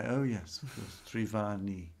Jai Jai. Oh yes, of course.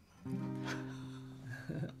 Trivani.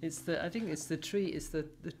 It's the. I think it's the tree. It's the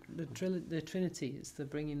Trinity. It's the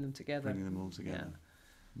bringing them together. Bringing them all together.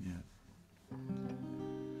 Yeah.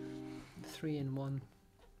 3 in 1.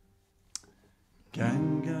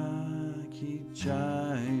 Ganga Ki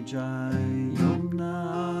Jai Jai,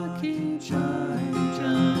 Yamuna Ki Jai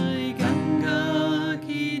Jai, Ganga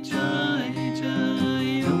Ki Jai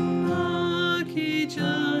Jai, Yamuna Ki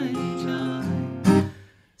Jai Jai,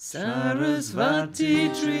 Sarasvati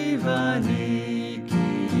Trivani Ki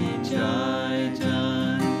Jai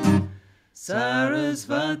Jai,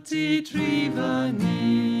 Sarasvati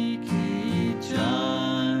Trivani Ki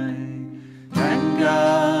Jai,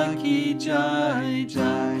 Ganga Ki Jai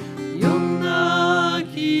Jai, Yamuna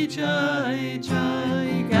Ki Jai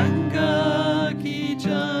Jai, Ganga Ki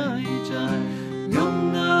Jai Jai,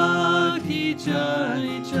 Yamuna Ki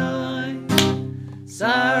Jai Jai,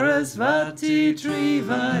 Sarasvati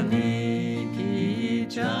Trivani Ki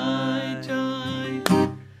Jai Jai,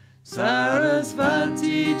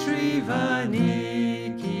 Sarasvati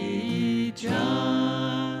Trivani Ki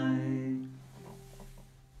Jai.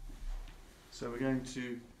 So we're going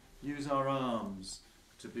to use our arms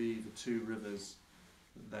to be the 2 rivers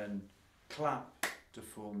that then clap to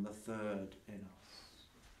form the 3rd in us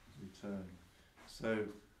as we turn. So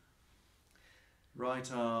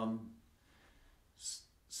right arm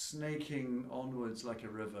snaking onwards like a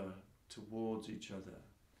river towards each other.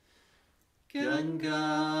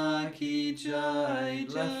 Ganga Ki Jai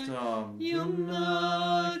Jai, left arm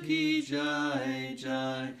Yamuna Ki Jai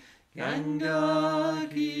Jai, Ganga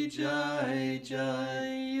Ki Jai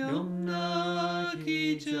Jai, Yamuna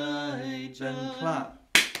Ki Jai Jai. Then clap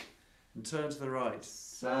and turn to the right.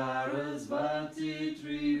 Sarasvati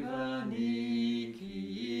Trivani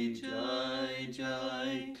Ki Jai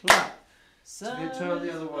Jai. Clap. Turn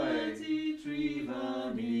the other way.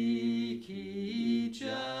 Trivani Ki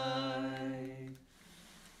Jai.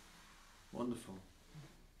 Wonderful.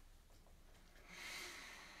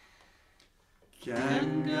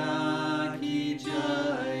 Ganga Ki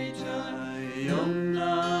Jai Jai,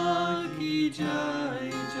 Yamuna Ki Jai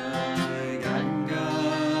Jai, Ganga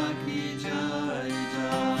Ki Jai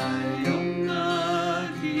Jai, Yamuna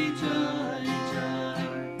Ki Jai Jai,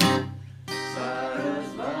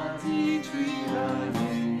 Sarasvati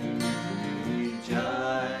Trivani Ki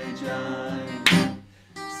Jai Jai,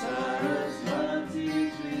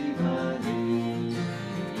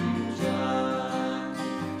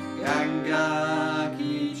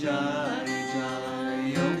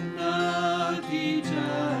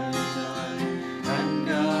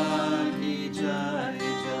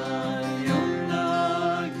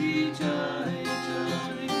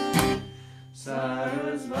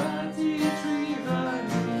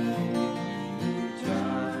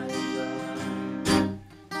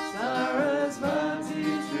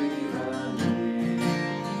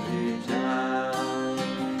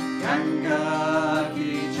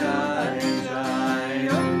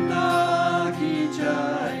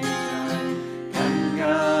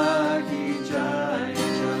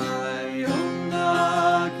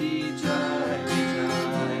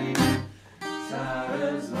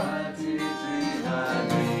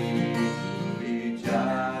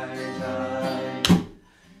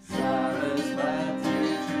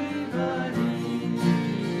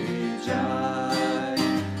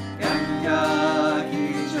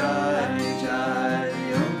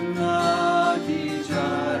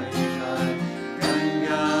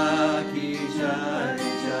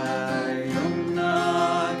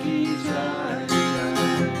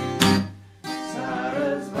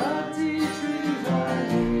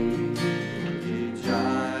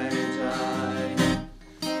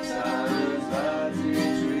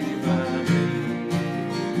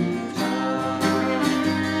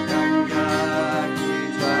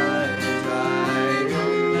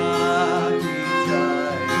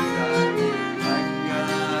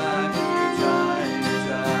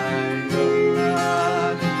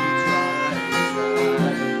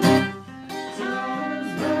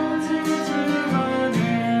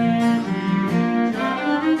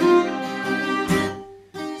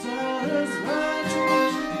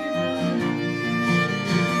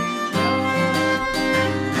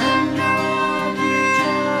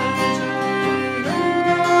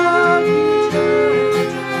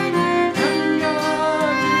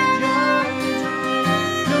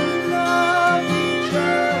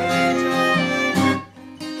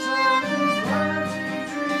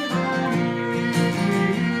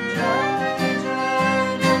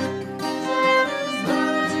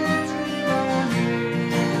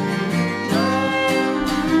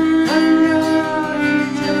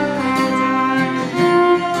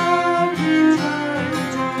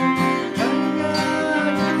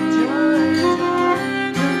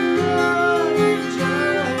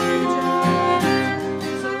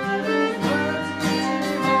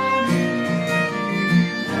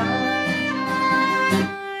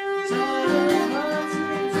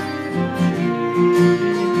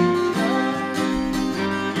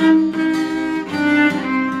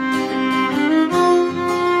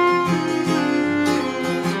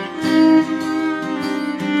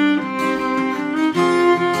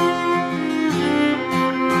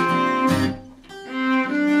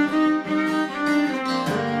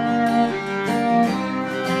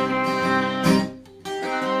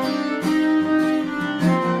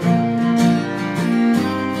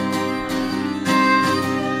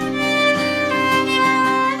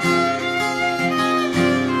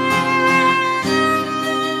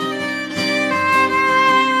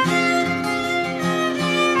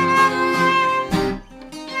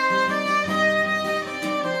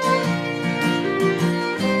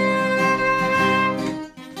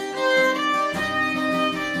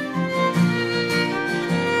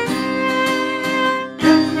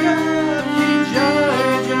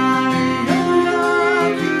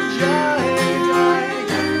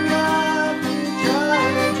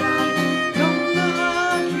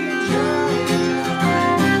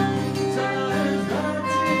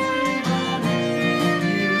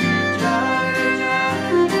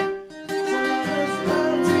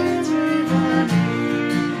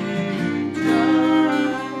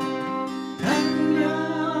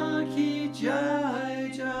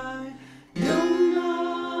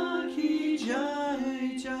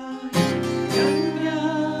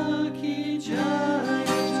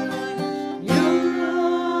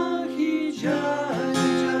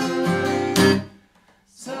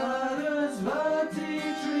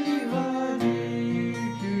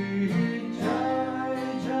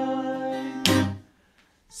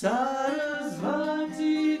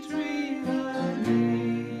 Sarasvati Triveni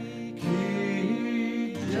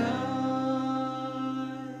Ki Jai.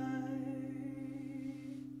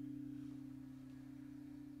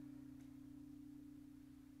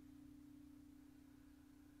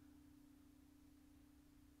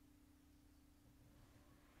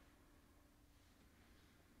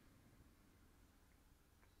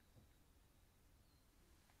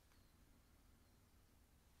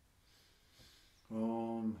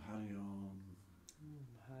 Om Hari Om.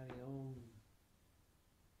 Hari Om.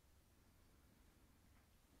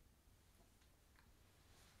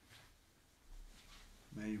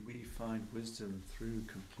 May we find wisdom through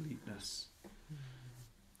completeness,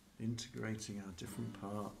 integrating our different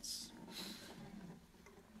parts.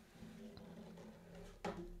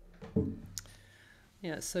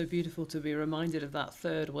 Yeah, it's so beautiful to be reminded of that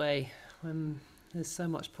third way when there's so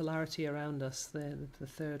much polarity around us. The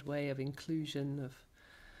third way of inclusion, of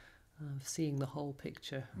seeing the whole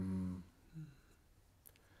picture.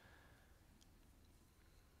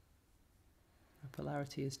 The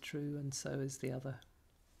polarity is true, and so is the other.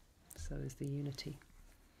 So is the unity.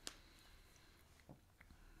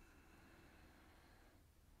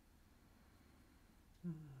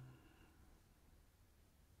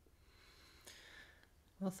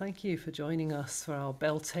 Well, thank you for joining us for our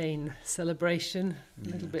Beltane celebration. A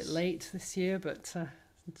little bit late this year, but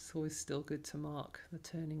it's always still good to mark the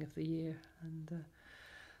turning of the year. And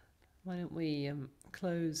why don't we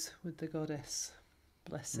close with the goddess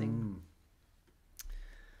blessing?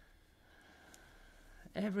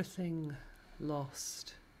 Everything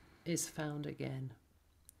lost is found again,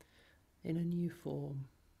 in a new form,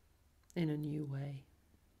 in a new way.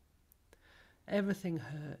 Everything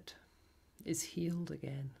hurt is healed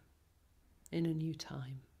again, in a new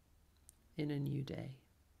time, in a new day.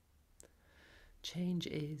 Change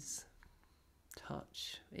is,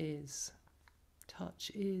 touch is,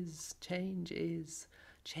 change is.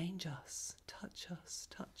 Change us, touch us,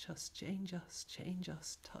 change us,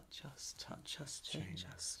 touch us, change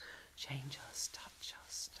us, change us, touch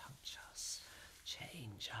us,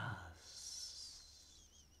 change us.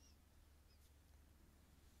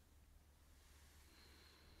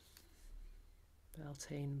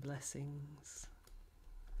 Beltane blessings.